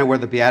this is kind of where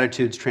the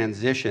Beatitudes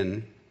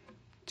transition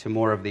to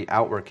more of the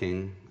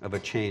outworking of a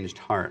changed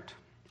heart.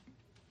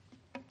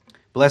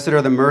 Blessed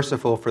are the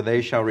merciful, for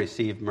they shall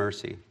receive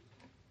mercy.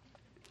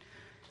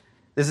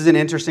 This is an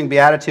interesting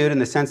beatitude in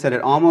the sense that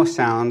it almost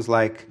sounds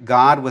like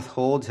God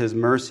withholds his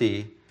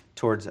mercy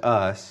towards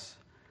us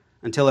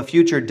until a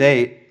future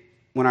date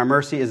when our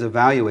mercy is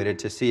evaluated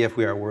to see if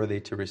we are worthy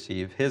to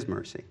receive his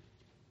mercy.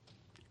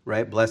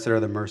 Right? Blessed are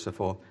the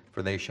merciful,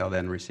 for they shall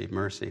then receive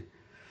mercy.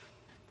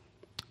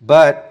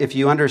 But if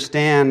you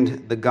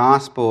understand the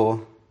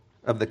gospel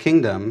of the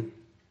kingdom,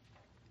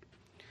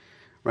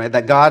 right,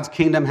 that God's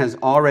kingdom has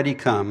already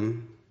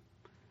come,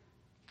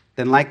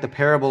 then like the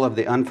parable of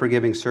the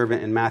unforgiving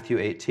servant in Matthew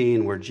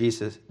 18, where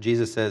Jesus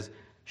says,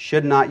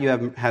 "Should not you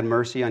have had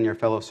mercy on your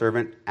fellow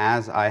servant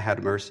as I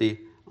had mercy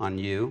on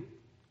you?"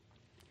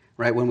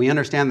 Right? When we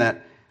understand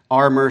that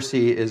our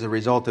mercy is a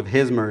result of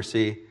his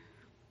mercy,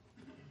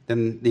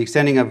 then the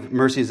extending of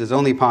mercies is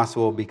only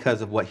possible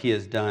because of what he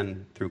has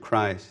done through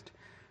Christ.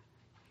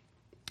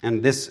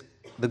 And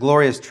the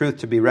glorious truth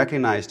to be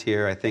recognized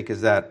here, I think,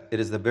 is that it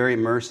is the very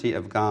mercy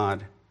of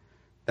God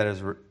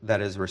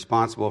that is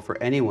responsible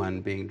for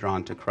anyone being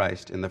drawn to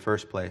Christ in the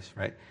first place,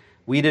 right?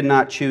 We did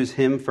not choose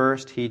him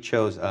first, he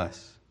chose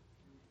us.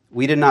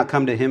 We did not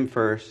come to him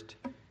first,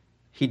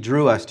 he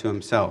drew us to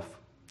himself,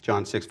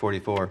 John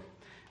 6:44.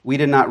 We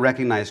did not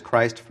recognize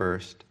Christ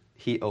first,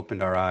 he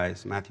opened our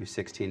eyes, Matthew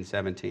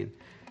 16:17.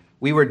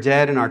 We were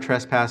dead in our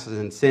trespasses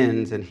and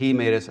sins, and he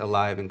made us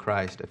alive in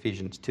Christ,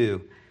 Ephesians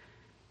 2.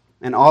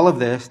 And all of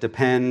this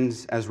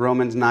depends, as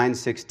Romans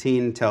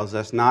 9:16 tells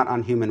us, not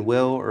on human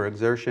will or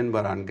exertion,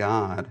 but on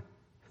God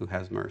who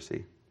has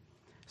mercy.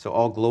 So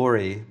all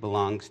glory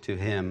belongs to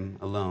him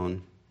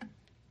alone.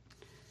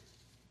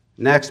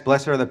 Next,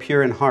 blessed are the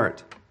pure in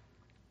heart,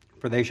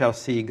 for they shall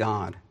see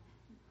God.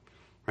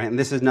 Right? And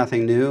this is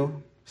nothing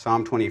new.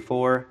 Psalm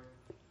 24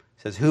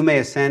 says, "Who may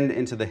ascend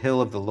into the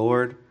hill of the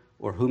Lord,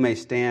 or who may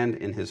stand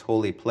in his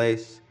holy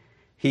place?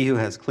 He who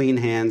has clean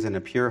hands and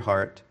a pure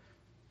heart,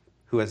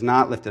 who has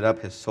not lifted up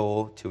his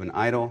soul to an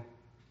idol,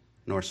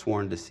 nor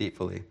sworn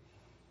deceitfully."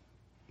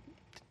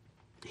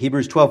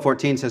 Hebrews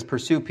 12:14 says,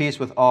 "Pursue peace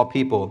with all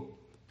people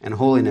and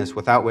holiness,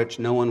 without which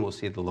no one will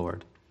see the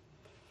Lord."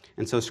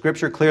 And so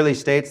Scripture clearly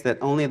states that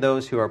only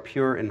those who are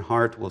pure in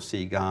heart will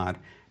see God.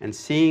 And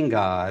seeing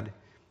God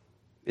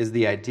is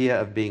the idea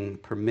of being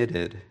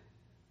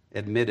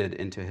admitted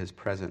into his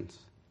presence.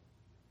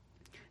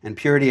 And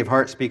purity of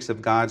heart speaks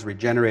of God's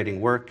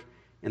regenerating work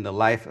in the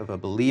life of a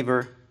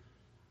believer.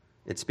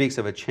 It speaks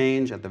of a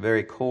change at the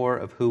very core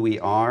of who we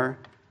are,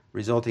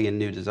 resulting in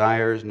new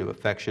desires, new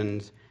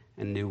affections,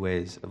 and new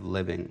ways of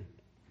living.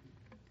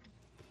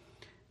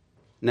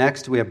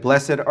 Next, we have,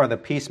 "Blessed are the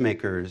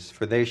peacemakers,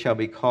 for they shall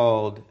be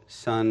called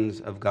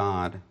sons of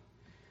God."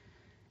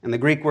 And the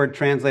Greek word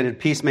translated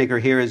peacemaker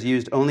here is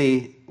used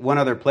only one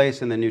other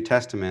place in the New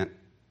Testament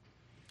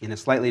in a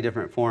slightly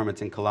different form.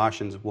 It's in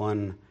Colossians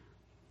 1,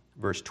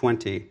 verse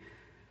 20.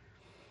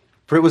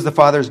 "For it was the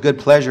Father's good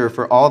pleasure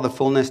for all the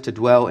fullness to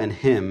dwell in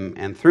him,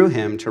 and through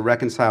him to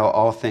reconcile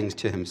all things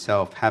to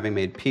himself, having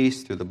made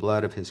peace through the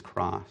blood of his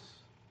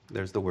cross."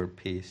 There's the word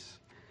peace.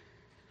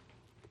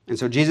 And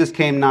so Jesus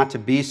came not to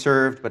be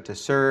served, but to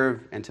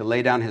serve and to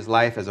lay down his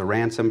life as a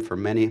ransom for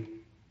many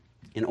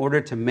in order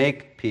to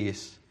make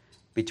peace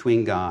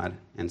between God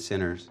and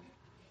sinners.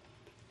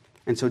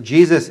 And so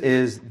Jesus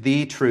is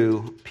the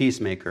true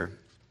peacemaker,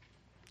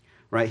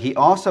 right? He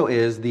also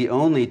is the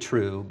only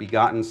true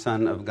begotten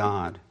Son of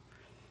God.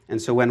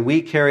 And so when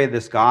we carry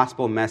this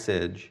gospel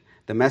message,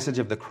 the message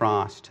of the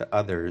cross, to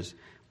others,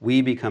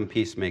 we become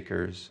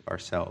peacemakers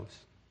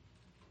ourselves.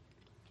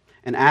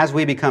 And as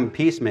we become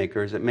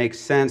peacemakers, it makes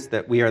sense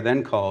that we are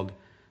then called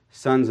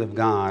sons of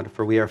God,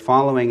 for we are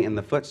following in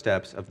the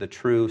footsteps of the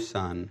true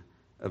Son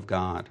of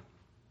God.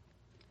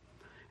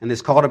 And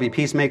this call to be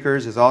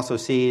peacemakers is also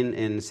seen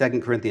in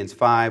 2 Corinthians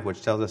 5,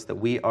 which tells us that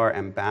we are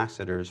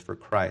ambassadors for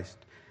Christ.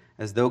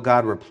 As though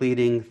God were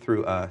pleading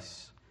through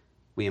us,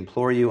 we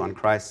implore you on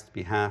Christ's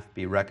behalf,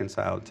 be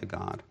reconciled to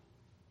God.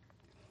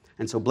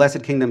 And so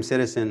blessed kingdom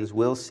citizens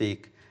will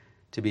seek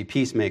to be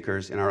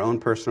peacemakers in our own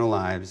personal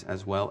lives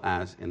as well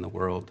as in the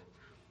world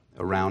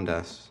around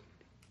us.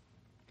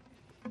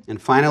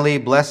 And finally,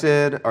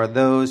 blessed are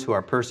those who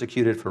are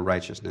persecuted for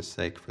righteousness'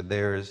 sake, for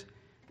theirs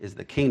is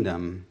the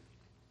kingdom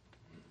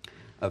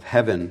of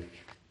heaven.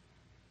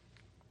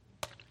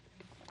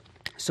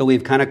 So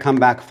we've kind of come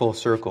back full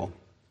circle,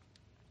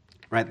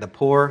 right? The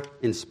poor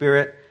in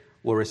spirit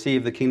will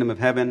receive the kingdom of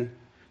heaven,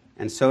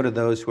 and so do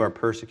those who are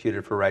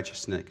persecuted for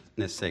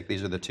righteousness' sake.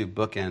 These are the two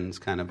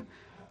bookends kind of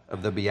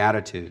the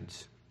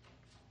Beatitudes.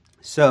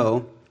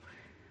 So,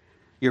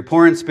 you're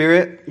poor in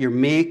spirit, you're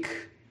meek,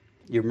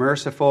 you're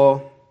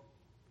merciful,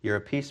 you're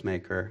a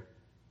peacemaker.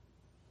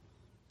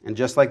 And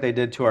just like they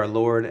did to our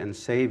Lord and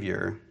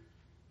Savior,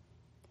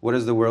 what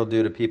does the world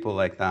do to people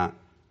like that?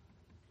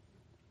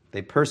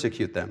 They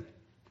persecute them,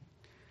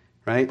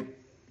 right?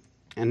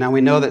 And now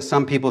we know that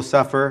some people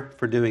suffer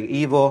for doing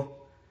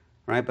evil,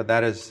 right? But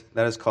that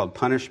is called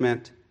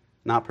punishment,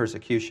 not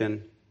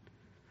persecution.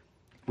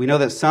 We know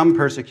that some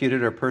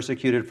persecuted are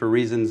persecuted for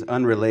reasons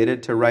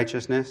unrelated to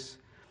righteousness,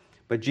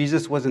 but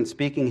Jesus wasn't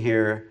speaking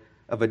here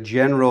of a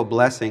general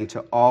blessing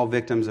to all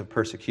victims of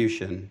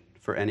persecution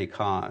for any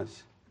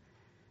cause.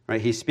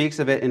 Right? He speaks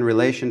of it in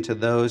relation to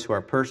those who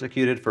are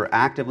persecuted for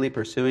actively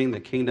pursuing the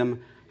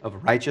kingdom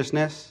of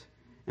righteousness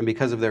and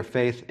because of their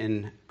faith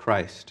in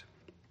Christ.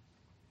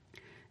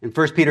 In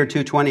 1 Peter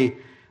 2:20,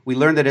 we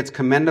learn that it's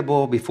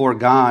commendable before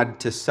God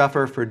to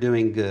suffer for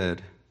doing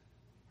good.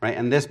 Right?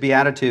 And this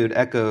beatitude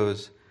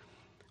echoes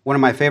One of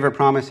my favorite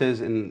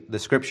promises in the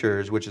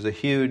Scriptures, which is a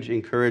huge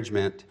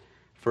encouragement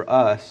for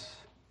us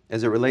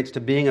as it relates to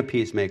being a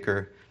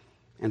peacemaker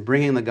and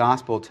bringing the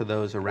gospel to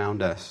those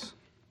around us.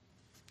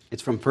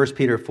 It's from 1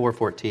 Peter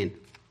 4:14.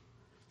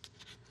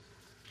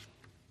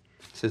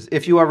 It says,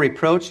 "If you are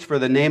reproached for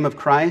the name of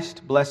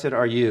Christ, blessed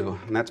are you."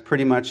 And that's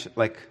pretty much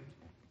like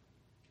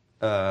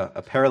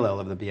a parallel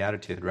of the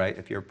Beatitude, right?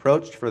 If you're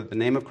reproached for the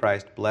name of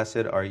Christ,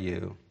 blessed are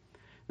you.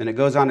 Then it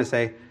goes on to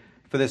say,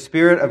 "For the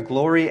Spirit of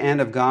glory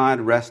and of God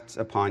rests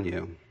upon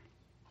you.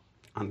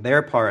 On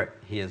their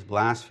part, he is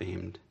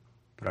blasphemed,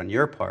 but on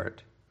your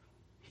part,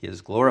 he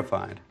is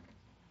glorified."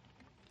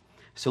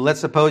 So let's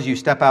suppose you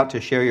step out to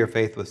share your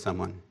faith with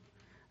someone,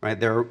 right?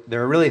 There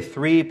are really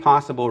three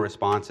possible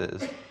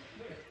responses,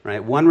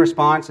 right? One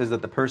response is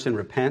that the person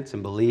repents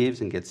and believes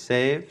and gets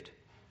saved,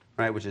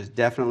 right, which is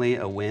definitely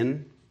a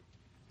win.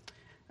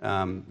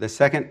 The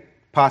second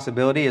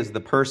possibility is the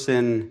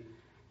person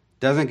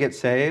doesn't get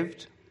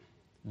saved,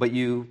 but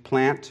you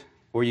plant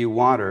or you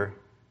water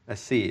a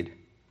seed,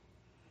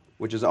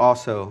 which is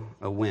also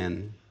a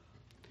win.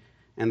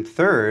 And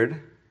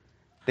third,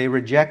 they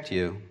reject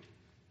you,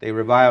 they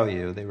revile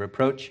you, they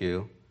reproach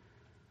you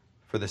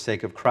for the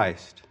sake of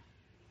Christ.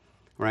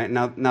 Right?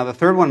 Now the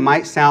third one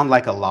might sound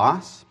like a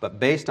loss, but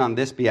based on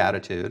this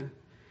beatitude,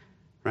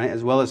 right,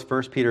 as well as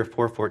 1 Peter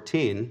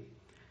 4:14,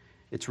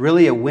 it's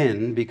really a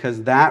win, because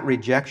in that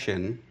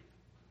rejection,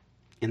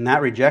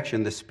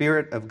 the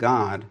Spirit of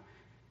God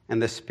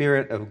and the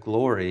Spirit of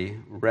glory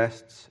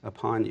rests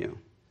upon you.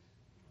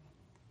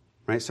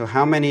 Right? So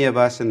how many of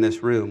us in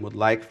this room would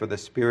like for the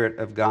Spirit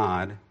of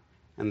God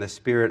and the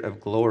Spirit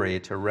of glory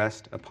to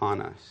rest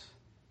upon us?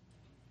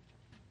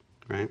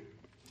 Right?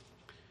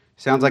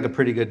 Sounds like a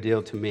pretty good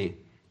deal to me.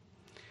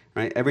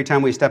 Right? Every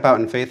time we step out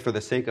in faith for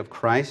the sake of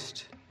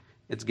Christ,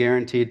 it's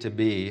guaranteed to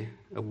be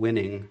a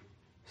winning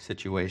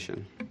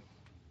situation.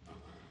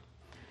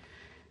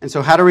 And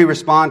so how do we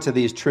respond to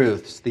these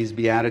truths, these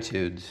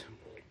beatitudes?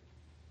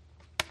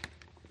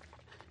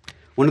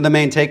 One of the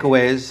main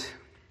takeaways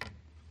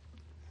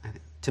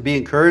to be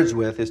encouraged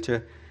with is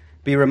to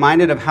be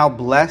reminded of how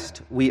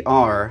blessed we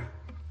are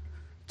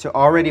to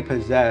already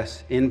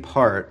possess, in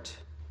part,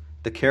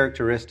 the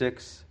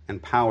characteristics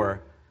and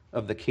power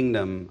of the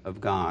kingdom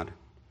of God.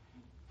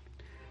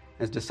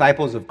 As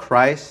disciples of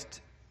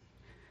Christ,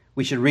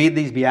 we should read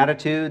these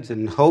Beatitudes,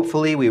 and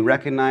hopefully we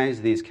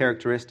recognize these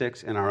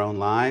characteristics in our own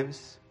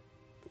lives,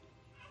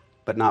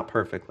 but not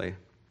perfectly.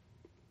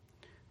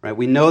 Right?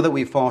 We know that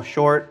we fall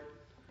short,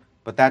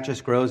 but that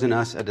just grows in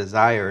us a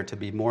desire to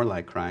be more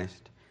like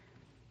Christ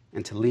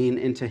and to lean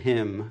into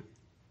Him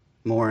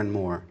more and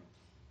more.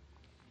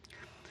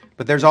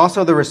 But there's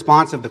also the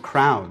response of the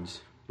crowds,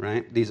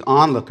 right? These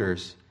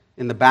onlookers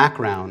in the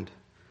background,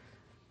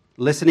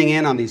 listening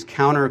in on these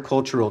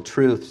countercultural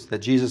truths that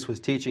Jesus was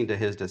teaching to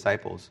His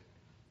disciples.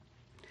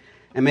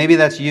 And maybe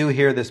that's you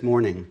here this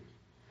morning.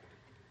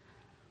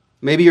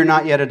 Maybe you're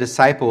not yet a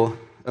disciple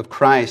of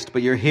Christ,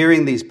 but you're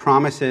hearing these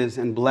promises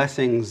and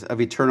blessings of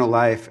eternal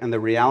life and the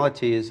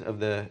realities of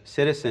the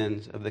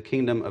citizens of the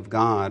kingdom of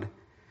God,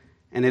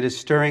 and it is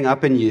stirring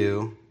up in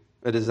you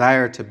a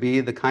desire to be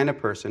the kind of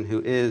person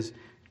who is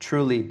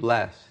truly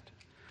blessed,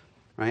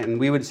 right? And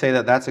we would say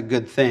that that's a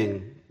good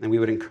thing, and we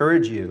would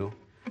encourage you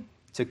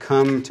to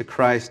come to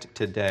Christ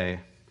today,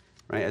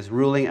 right? As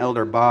ruling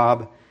Elder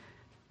Bob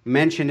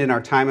mentioned in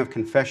our time of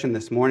confession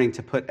this morning,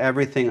 to put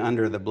everything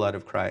under the blood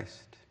of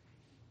Christ,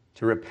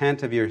 to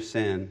repent of your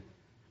sin,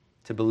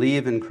 to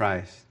believe in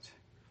Christ,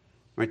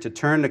 right? To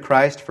turn to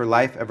Christ for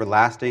life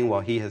everlasting while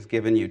He has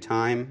given you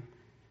time.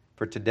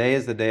 For today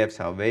is the day of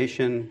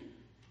salvation,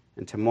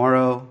 and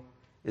tomorrow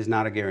is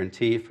not a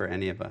guarantee for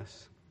any of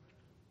us.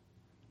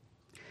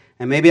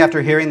 And maybe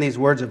after hearing these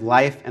words of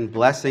life and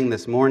blessing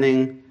this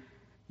morning,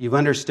 you've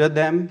understood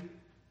them,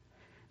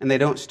 and they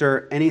don't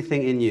stir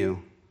anything in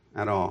you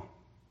at all.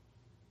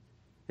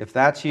 If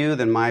that's you,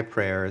 then my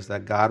prayer is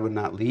that God would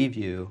not leave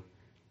you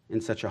in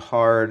such a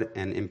hard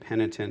and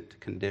impenitent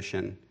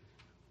condition,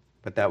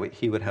 but that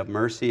He would have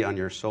mercy on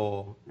your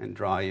soul and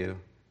draw you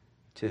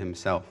to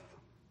Himself.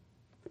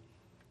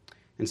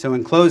 And so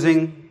in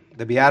closing,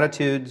 the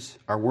Beatitudes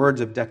are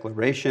words of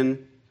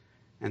declaration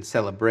and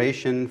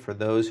celebration for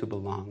those who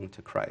belong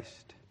to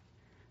Christ,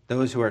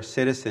 those who are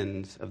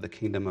citizens of the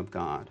kingdom of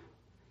God.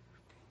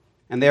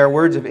 And they are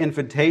words of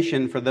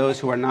invitation for those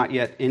who are not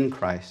yet in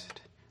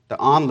Christ, the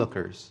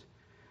onlookers,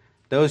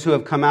 those who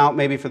have come out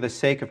maybe for the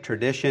sake of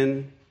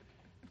tradition,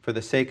 for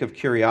the sake of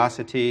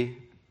curiosity,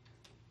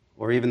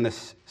 or even the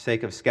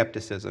sake of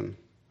skepticism.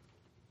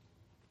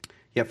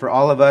 Yet for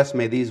all of us,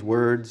 may these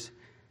words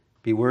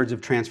be words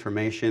of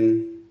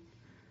transformation,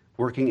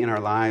 working in our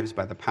lives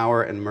by the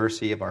power and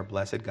mercy of our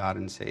blessed God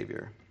and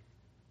Savior.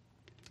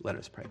 Let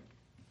us pray.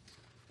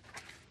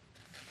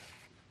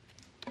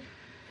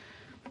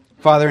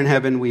 Father in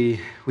heaven, we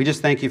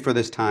just thank you for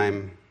this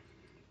time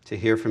to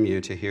hear from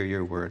you, to hear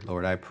your word.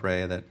 Lord, I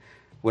pray that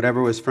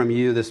whatever was from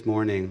you this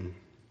morning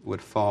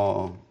would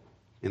fall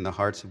in the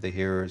hearts of the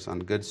hearers on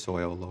good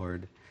soil,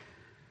 Lord.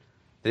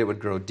 That it would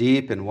grow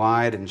deep and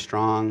wide and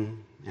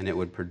strong, and it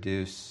would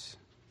produce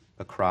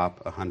a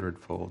crop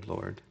 100-fold,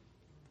 Lord.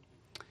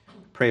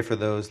 Pray for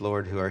those,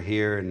 Lord, who are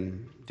here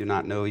and do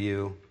not know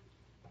you,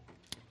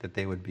 that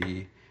they would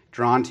be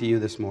drawn to you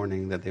this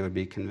morning, that they would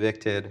be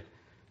convicted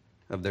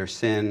of their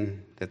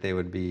sin, that they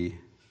would be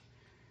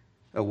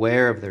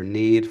aware of their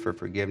need for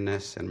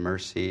forgiveness and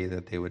mercy,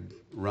 that they would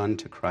run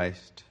to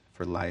Christ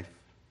for life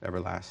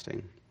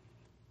everlasting.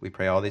 We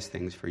pray all these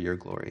things for your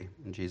glory.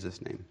 In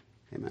Jesus' name,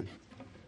 amen.